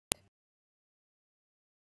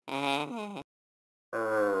That's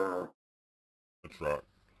right.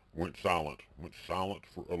 Went silent. Went silent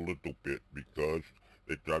for a little bit because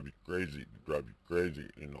they drive you crazy. They drive you crazy.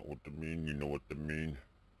 You know what I mean? You know what I mean?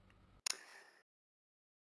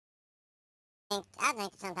 I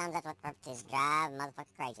think sometimes that's what purposes drive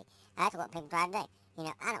motherfuckers crazy. That's what people try to do.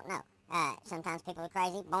 I don't know. Sometimes people are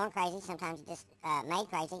crazy, born crazy. Sometimes you're just made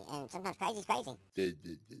crazy, and sometimes crazy's crazy.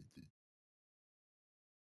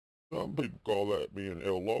 Some people call that being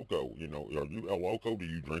El Loco. You know, are you El Loco? Do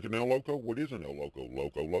you drink an El Loco? What is an El Loco?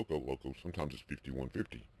 Loco, Loco, Loco. Sometimes it's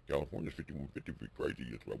 5150. California's 5150 if you're crazy.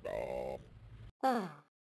 It's like,